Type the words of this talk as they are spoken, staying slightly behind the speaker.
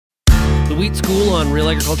The Wheat School on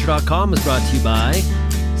RealAgriculture.com is brought to you by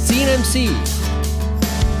CNMC,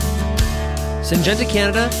 Syngenta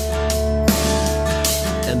Canada,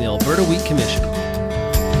 and the Alberta Wheat Commission.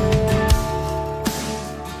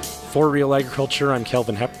 For Real Agriculture, I'm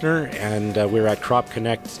Kelvin Hepner, and we're at Crop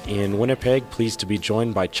Connect in Winnipeg. Pleased to be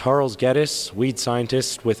joined by Charles Geddes, weed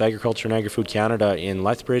scientist with Agriculture and Agri-Food Canada in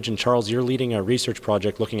Lethbridge. And Charles, you're leading a research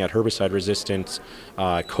project looking at herbicide-resistant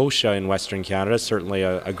kochia in Western Canada. Certainly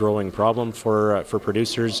a growing problem for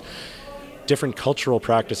producers. Different cultural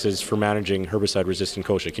practices for managing herbicide-resistant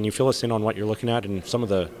kochia. Can you fill us in on what you're looking at and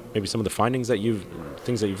maybe some of the findings that you've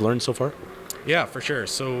learned so far? Yeah, for sure.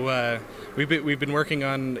 So we've been working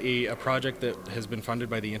on a project that has been funded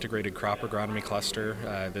by the Integrated Crop Agronomy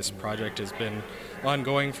Cluster. This project has been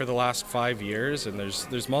ongoing for the last 5 years, and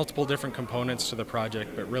there's multiple different components to the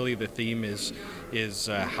project. But really, the theme is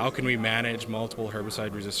how can we manage multiple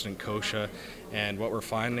herbicide-resistant kochia? And what we're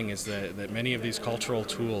finding is that many of these cultural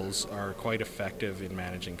tools are quite effective in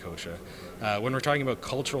managing kochia. When we're talking about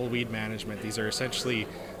cultural weed management, these are essentially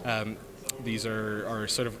these are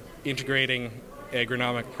sort of integrating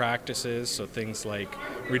agronomic practices, so things like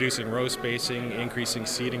reducing row spacing, increasing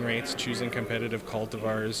seeding rates, choosing competitive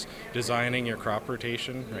cultivars, designing your crop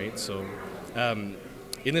rotation, right? So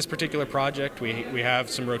in this particular project, we have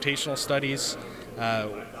some rotational studies.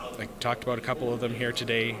 I talked about a couple of them here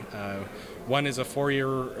today. One is a 4-year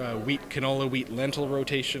canola wheat lentil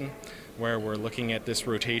rotation, where we're looking at this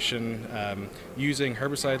rotation using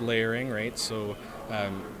herbicide layering, right? So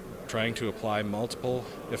trying to apply multiple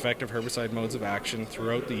effective herbicide modes of action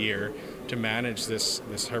throughout the year to manage this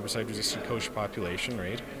herbicide-resistant kochia population,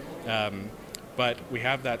 right? But we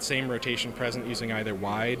have that same rotation present using either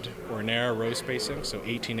wide or narrow row spacing, so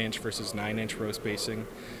 18-inch versus 9-inch row spacing,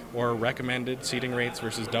 or recommended seeding rates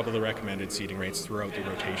versus double the recommended seeding rates throughout the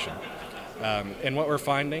rotation. And what we're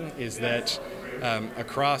finding is that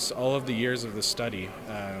across all of the years of the study,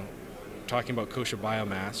 talking about kochia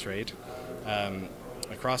biomass, right?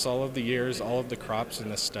 Across all of the years, all of the crops in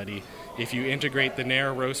this study, if you integrate the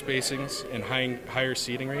narrow row spacings and higher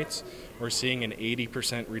seeding rates, we're seeing an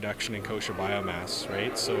 80% reduction in kochia biomass,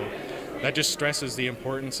 right? So that just stresses the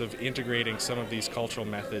importance of integrating some of these cultural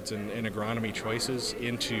methods and agronomy choices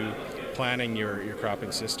into planning your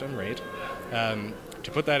cropping system, right? To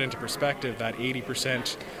put that into perspective, that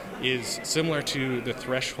 80% is similar to the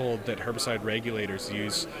threshold that herbicide regulators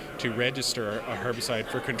use to register a herbicide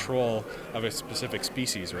for control of a specific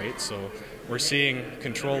species, right? So we're seeing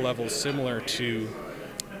control levels similar to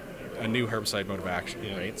a new herbicide mode of action,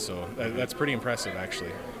 right? So that's pretty impressive,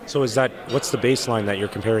 actually. So what's the baseline that you're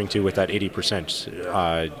comparing to with that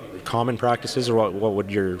 80%? Common practices, or what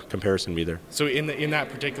would your comparison be there? So in that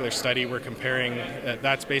particular study, we're comparing,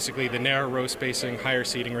 that's basically the narrow row spacing, higher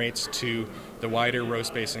seeding rates to the wider row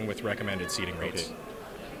spacing with recommended seeding rates.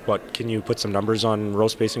 Okay. Can you put some numbers on row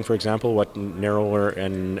spacing, for example, what narrower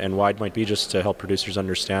and wide might be, just to help producers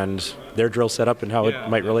understand their drill setup and how it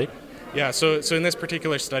might relate? Yeah, so in this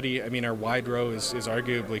particular study, I mean, our wide row is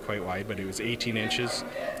arguably quite wide, but it was 18 inches,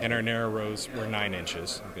 and our narrow rows were 9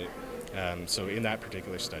 inches. Okay. So in that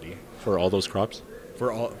particular study. For all those crops?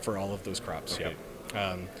 For all of those crops, okay.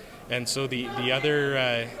 Yeah. And so the other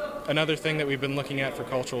another thing that we've been looking at for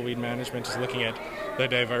cultural weed management is looking at the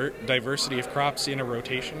diversity of crops in a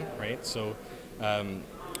rotation, right? So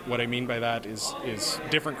what I mean by that is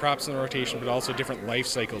different crops in the rotation, but also different life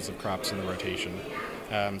cycles of crops in the rotation.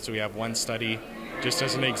 So we have one study, just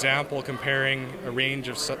as an example, comparing a range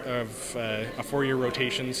of 4-year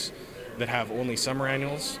rotations that have only summer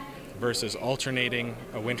annuals versus alternating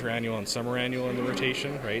a winter annual and summer annual in the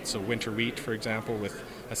rotation, right? So winter wheat, for example, with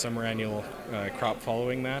a summer annual crop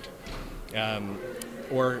following that,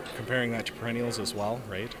 or comparing that to perennials as well,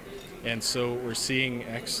 right? And so we're seeing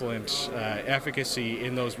excellent efficacy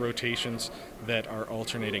in those rotations that are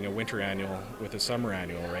alternating a winter annual with a summer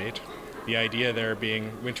annual, right? The idea there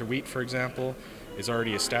being winter wheat, for example, is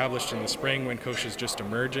already established in the spring when kochia is just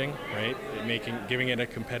emerging, right? Giving it a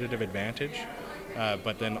competitive advantage.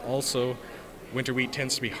 But then also, winter wheat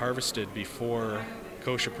tends to be harvested before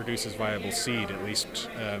kochia produces viable seed, at least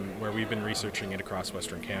where we've been researching it across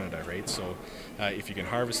Western Canada, right? So if you can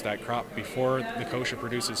harvest that crop before the kochia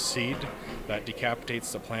produces seed, that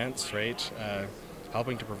decapitates the plants, right?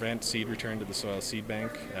 Helping to prevent seed return to the soil seed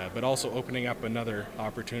bank, but also opening up another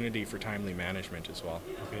opportunity for timely management as well.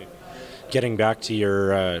 Okay. Getting back to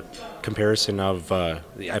your comparison of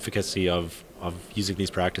the efficacy of using these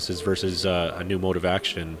practices versus a new mode of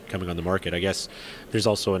action coming on the market, I guess there's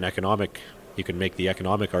also you can make the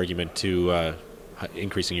economic argument to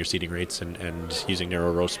increasing your seeding rates and using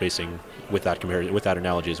narrow row spacing with that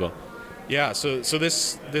analogy as well. Yeah, so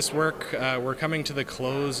this work, we're coming to the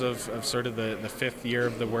close of sort of the fifth year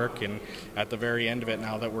of the work, and at the very end of it,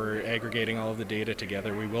 now that we're aggregating all of the data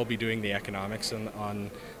together, we will be doing the economics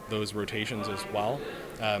on those rotations as well.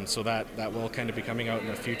 So that will kind of be coming out in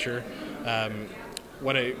the future.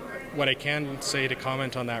 What I can say to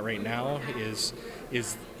comment on that right now is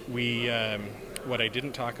we what I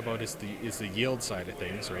didn't talk about is the yield side of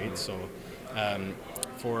things, right? So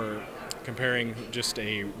for comparing just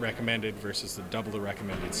a recommended versus the double the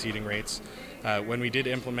recommended seeding rates. When we did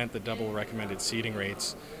implement the double recommended seeding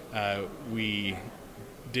rates, we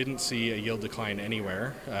didn't see a yield decline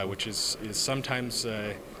anywhere, which is sometimes,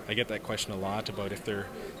 I get that question a lot about if they're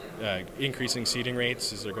increasing seeding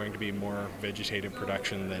rates, is there going to be more vegetative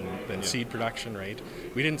production than seed production, right?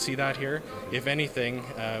 We didn't see that here. If anything,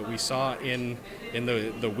 we saw in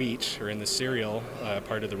the wheat or in the cereal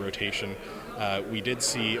part of the rotation, we did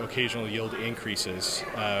see occasional yield increases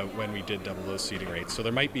when we did double those seeding rates. So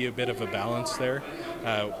there might be a bit of a balance there,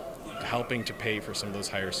 helping to pay for some of those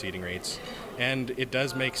higher seeding rates. And it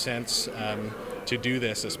does make sense to do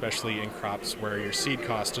this, especially in crops where your seed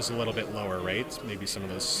cost is a little bit lower, right? Maybe some of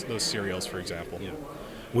those cereals, for example. Yeah.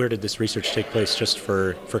 Where did this research take place, just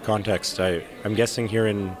for context? I'm guessing here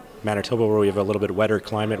in Manitoba, where we have a little bit wetter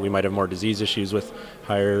climate, we might have more disease issues with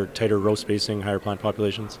tighter row spacing, higher plant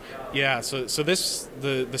populations. Yeah, so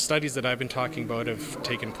the studies that I've been talking about have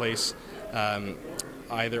taken place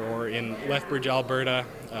either or in Lethbridge, Alberta,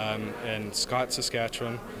 and Scott,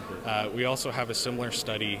 Saskatchewan. We also have a similar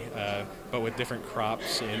study, but with different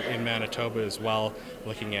crops in Manitoba as well,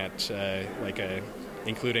 looking at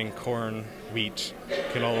including corn, wheat,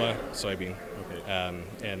 canola, soybean. Okay.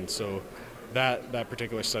 And so that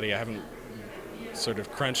particular study, I haven't sort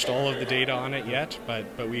of crunched all of the data on it yet,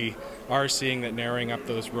 but we are seeing that narrowing up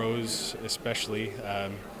those rows especially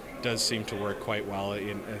does seem to work quite well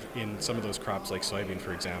in some of those crops like soybean,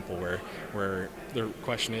 for example, where the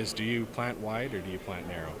question is, do you plant wide or do you plant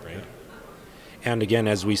narrow, right? And again,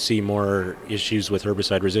 as we see more issues with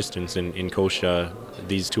herbicide resistance in kochia,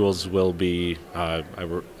 these tools will be,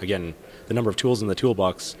 again, the number of tools in the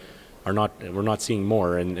toolbox we're not seeing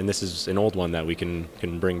more, and this is an old one that we can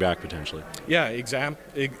bring back potentially. Yeah,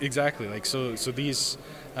 exactly. Like so these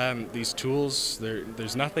tools,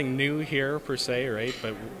 there's nothing new here per se, right?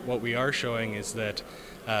 But what we are showing is that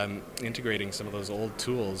integrating some of those old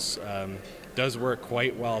tools does work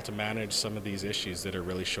quite well to manage some of these issues that are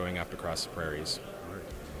really showing up across the prairies.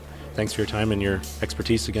 Thanks for your time and your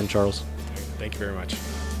expertise again, Charles. Thank you very much.